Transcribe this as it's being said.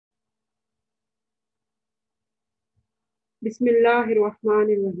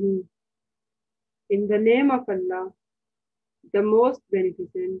Bismillahirrahmanirrahim. In the name of Allah, the most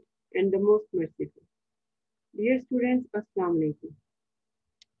beneficent and the most merciful. Dear students, Assalamu alaikum.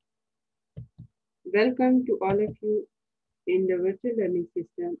 Welcome to all of you in the virtual learning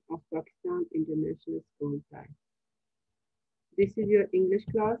system of Pakistan International School Time. This is your English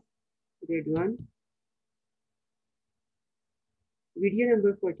class, grade 1, video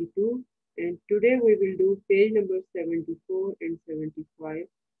number 42, and today we will do page number 74 and 75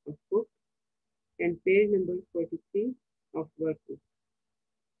 of book and page number 43 of workbook.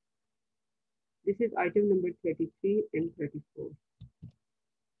 This is item number 33 and 34.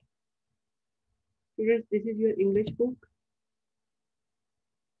 Students, this is your English book,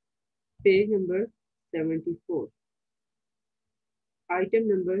 page number 74. Item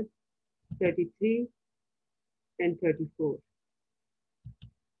number 33 and 34.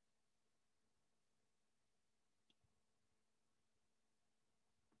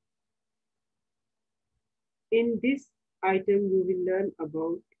 In this item, you will learn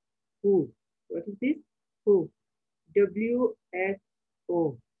about who. What is this? Who.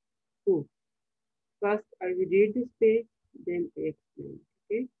 W-H-O. Who. First, I will read this page, then I explain.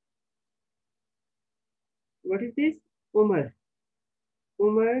 Okay. What is this? Umar.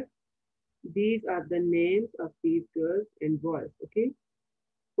 Umar. These are the names of these girls and boys. Okay.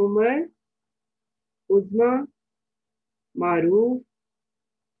 Umar, Uzma, Maruf,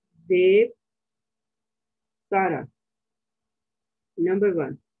 Zaid, Sarah. Number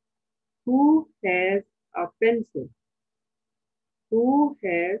 1. Who has a pencil? Who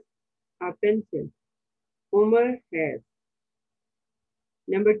has a pencil? Umar has.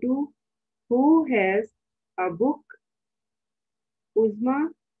 Number 2. Who has a book? Uzma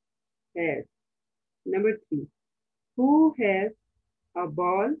has. Number 3. Who has a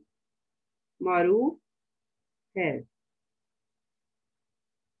ball? Maruf has.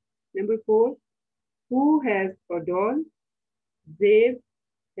 Number 4. Who has a doll? Zaid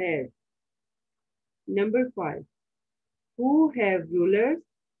has. Number 5. Who have rulers?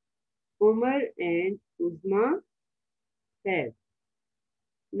 Umar and Uzma has.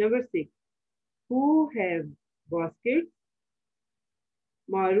 Number 6. Who have baskets?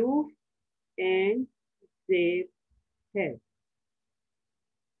 Maruf and Zaid has.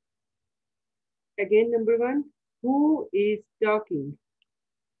 Again, number 1. Who is talking?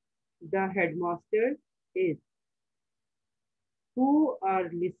 The headmaster is. Who are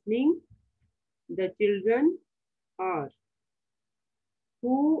listening? The children are.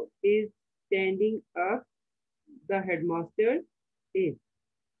 Who is standing up? The headmaster is.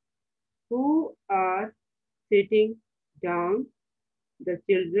 Who are sitting down? The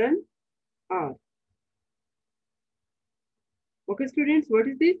children are. Okay, students, what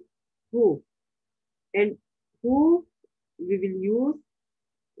is this? Who. And who we will use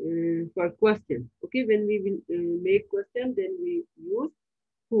for question. Okay, when we will make question, then we use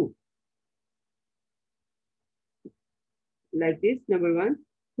who. Like this, number 1.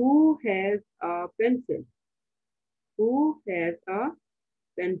 Who has a pencil? Who has a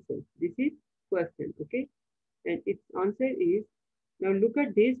pencil? This is question, okay? And its answer is, now look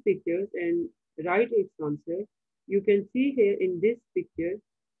at these pictures and write its answer. You can see here in this picture,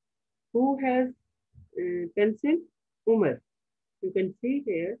 who has pencil? Umar. You can see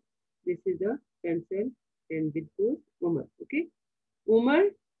here, this is a pencil and with who? Umar, okay? Umar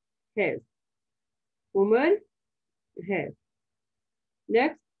has. Umar has.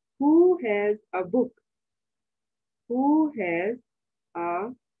 Next, who has a book? Who has a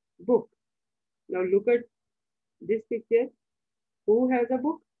book? Now look at this picture. Who has a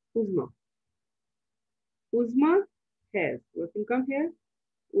book? Uzma. Uzma has. What will come here?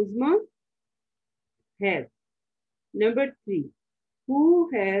 Uzma has. Number 3. Who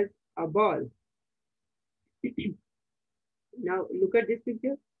has a ball? Now look at this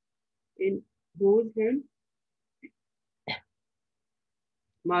picture. In whose hand?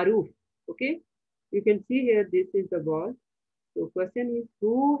 Maruf. Okay. You can see here this is the ball. So question is,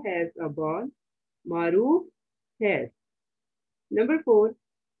 who has a ball? Maruf has. Number 4.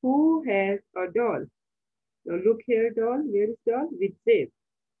 Who has a doll? Now look here, doll. Where is doll? With Zaid.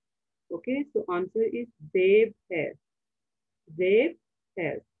 Okay, so answer is Zaid has. Zaid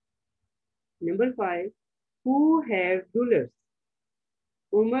has. Number 5. Who have rulers?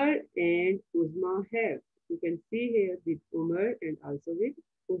 Umar and Uzma have. You can see here with Umar and also with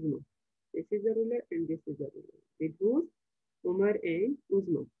Uzma. This is the ruler and this is the ruler. With whose? Umar and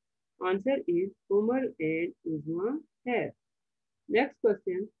Uzma. Answer is Umar and Uzma have. Next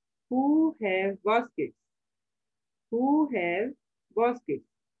question. Who have baskets? Who have baskets?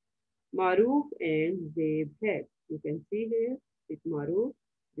 Maruf and Zaid have. You can see here, it's Maruf.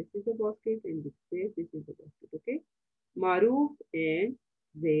 This is the basket and this is the basket. Okay. Maruf and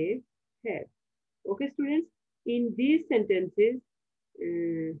Zaid have. Okay, students. In these sentences,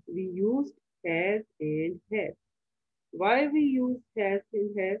 we used has and have. Why we use has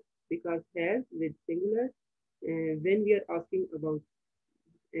and have? Because has with singular, when we are asking about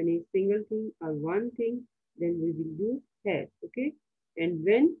any single thing or one thing, then we will use has, okay? And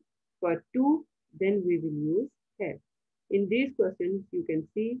when for two, then we will use have. In these questions, you can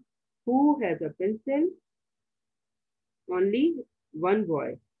see who has a pencil, only one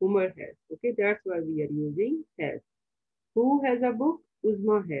boy, Umar has, okay? That's why we are using has. Who has a book?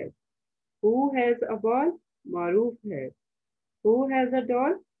 Uzma has. Who has a ball? Maruf has. Who has a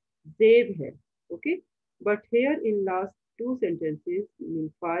doll? Zaid has. Okay. But here in last two sentences,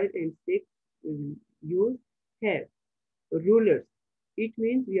 in 5 and 6, we will use have. Rulers. It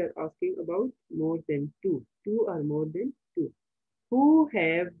means we are asking about more than two. Two or more than two. Who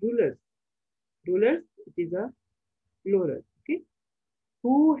have rulers? Rulers, it is a plural. Okay.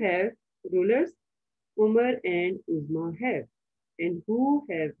 Who have rulers? Umar and Uzma have. And who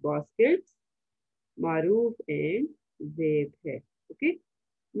have baskets? Maruf and Zaid have. Okay.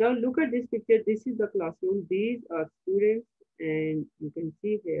 Now look at this picture. This is the classroom. These are students and you can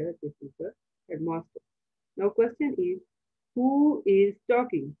see here this is the headmaster. Now question is who is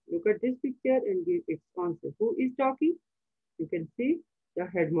talking? Look at this picture and give its answer. Who is talking? You can see the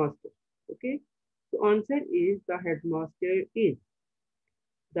headmaster. Okay. So answer is the headmaster is.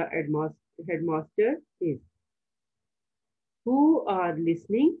 The headmaster is. Who are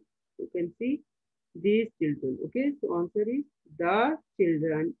listening? You can see these children. Okay. So answer is the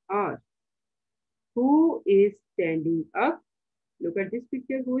children are. Who is standing up? Look at this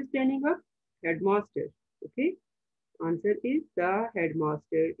picture. Who is standing up? Headmaster. Okay. Answer is the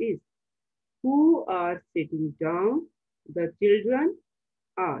headmaster is. Who are sitting down? The children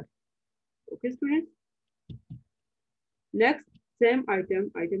are. Okay, students. Next, same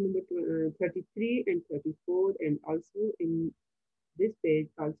item number 33 and 34, and also in this page,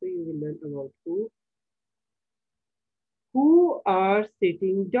 also you will learn about who are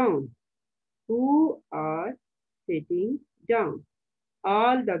sitting down. Who are sitting down?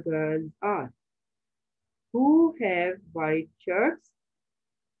 All the girls are. Who have white shirts?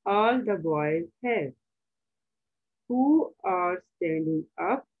 All the boys have. Who are standing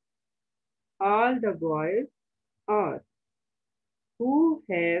up? All the boys are. Who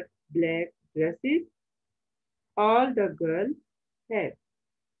have black dresses? All the girls have.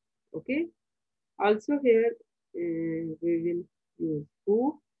 Okay. Also here we will use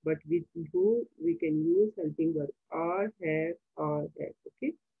who, but with who we can use helping verb are, have, or have.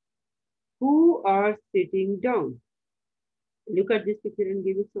 Okay. Who are sitting down? Look at this picture and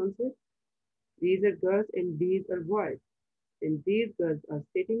give its answer. These are girls and these are boys. And these girls are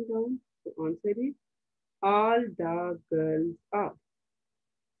sitting down. The answer is all the girls are.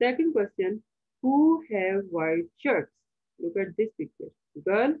 Second question, who have white shirts? Look at this picture.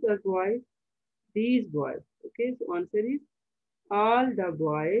 Girls or boys? These boys. Okay, so answer is all the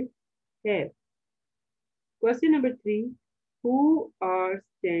boys have. Question number 3, who are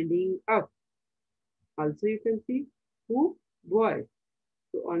standing up? Also you can see who? Boys.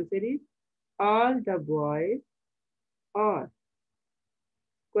 So answer is all the boys are.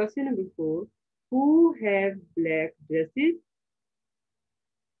 Question number 4, who have black dresses?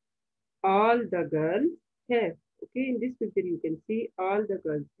 All the girls have. Okay, in this picture you can see all the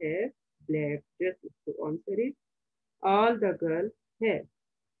girls have black dresses. So answer is all the girls have.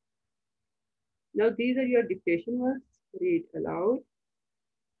 Now these are your dictation words. Read aloud.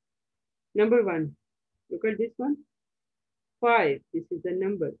 Number 1. Look at this one. 5. This is the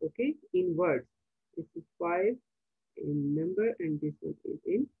number. Okay, in words. This is 5 in number and this one is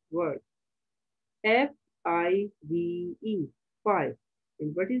in words. Five. 5.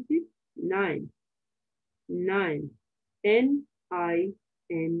 And what is this? 9. 9. Nine.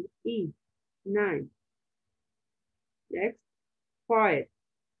 9. Next, fire.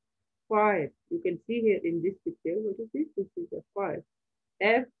 Fire. You can see here in this picture. What is this? This is a fire.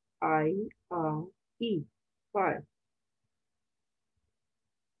 Fire. Fire.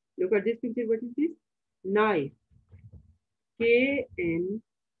 Look at this picture. What is this? Knife. Knife.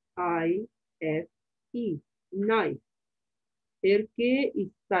 Knife. Here K is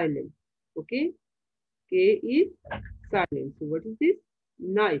silent. Okay. K is silent. So what is this?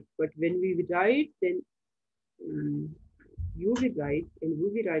 Knife. But when we write, then you will write and we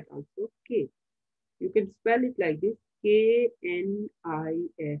will write also K. You can spell it like this,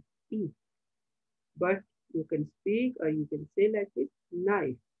 Knife. But you can speak or you can say like this,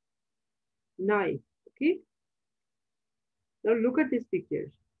 knife. knife. Okay. Now look at this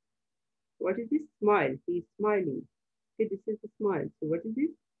picture. What is this? Smile. He's smiling. Okay, this is a smile. So what is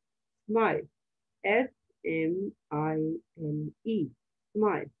this? Smile. S-M-I-L-E.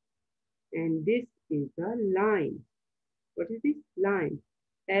 Smile. And this is a line. What is this? Line.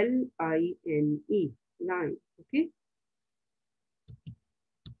 L-I-N-E. Line. Okay.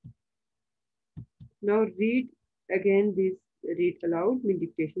 Now read again this. Read aloud. Mean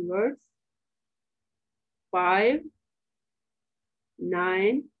dictation words. 5,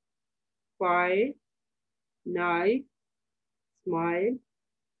 9, 5, knife, smile,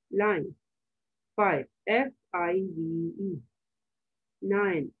 line. 5. F-I-V-E.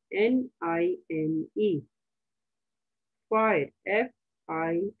 9. N-I-N-E. Fire.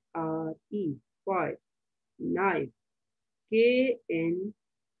 F-I-R-E. Fire. Knife. K-N-I-F-E.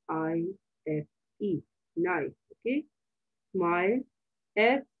 Knife. Okay. Smile.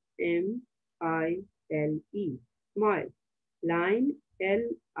 S-M-I-L-E. Smile. Line.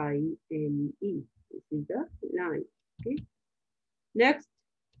 L-I-N-E. This is the line. Okay. Next,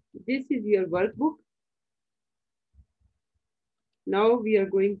 this is your workbook. Now we are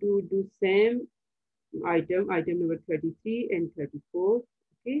going to do same item number 33 and 34.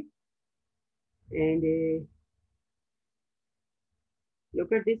 Okay. And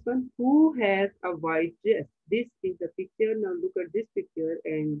look at this one. Who has a white dress? This is the picture. Now look at this picture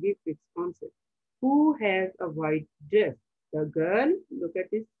and give its answer. Who has a white dress? The girl. Look at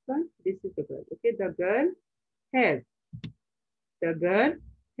this one. This is the girl. Okay. The girl has. The girl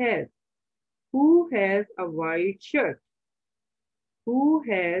has. Who has a white shirt? Who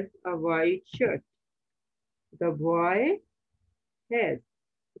has a white shirt? The boy has.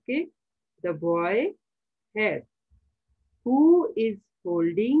 Okay. The boy has. Who is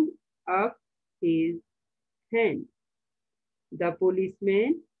holding up his hand? The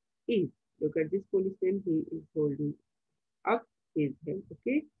policeman is. Look at this policeman. He is holding up his hand.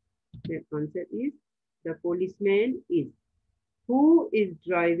 Okay. The answer is the policeman is. Who is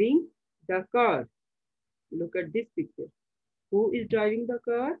driving the car? Look at this picture. Who is driving the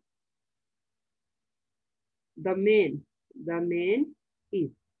car? The man. The man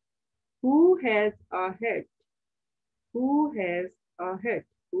is. Who has a hat? Who has a hat?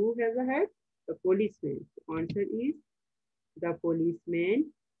 Who has a hat? The policeman. The answer is the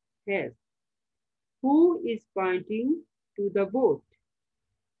policeman has. Who is pointing to the boat?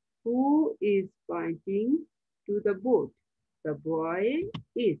 Who is pointing to the boat? The boy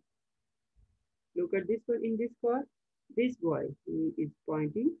is. Look at this one in this car. This boy, he is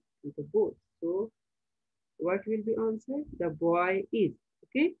pointing to the boat. So what will be answered? The boy is.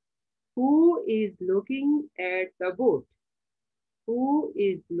 Okay. Who is looking at the boat? Who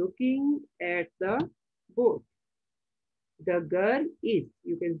is looking at the boat? The girl is.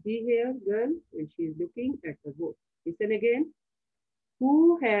 You can see here, girl, and she is looking at the boat. Listen again.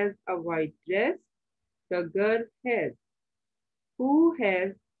 Who has a white dress? The girl has. Who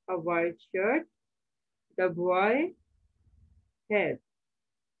has a white shirt? The boy has.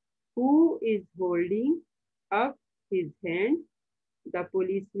 Who is holding up his hand? The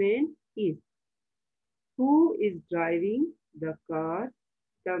policeman is. Who is driving the car?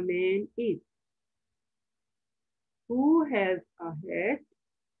 The man is. Who has a hat?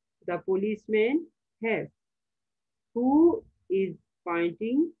 The policeman has. Who is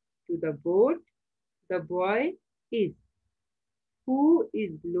pointing to the boat? The boy is. Who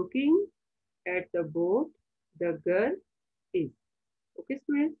is looking at the boat? The girl is. Okay,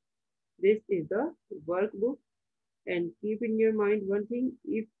 students, this is the workbook. And keep in your mind one thing,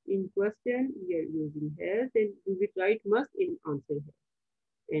 if in question we are using has, then you will write must in answer has.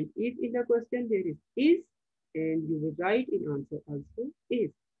 And if in the question there is, and you will write in answer also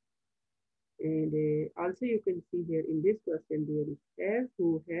is. And also you can see here in this question there is have,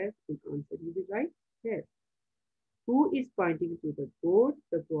 who has, in answer you will write has. Who is pointing to the boat?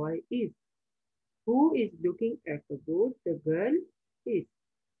 The boy is. Who is looking at the boat? The girl is.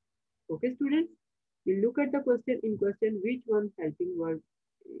 Okay, students? You look at the question in question, which one helping word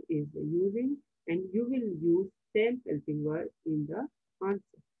is using, and you will use same helping word in the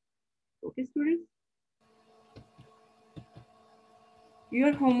answer. Okay, students?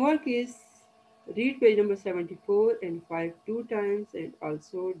 Your homework is read page number 74 and 5 two times, and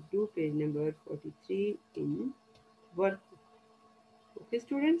also do page number 43 in work. Okay,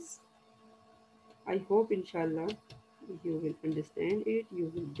 students? I hope, inshallah, you will understand it.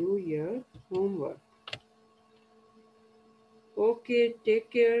 You will do your homework. Okay, take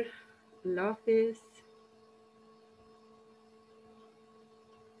care. Allah Hafiz.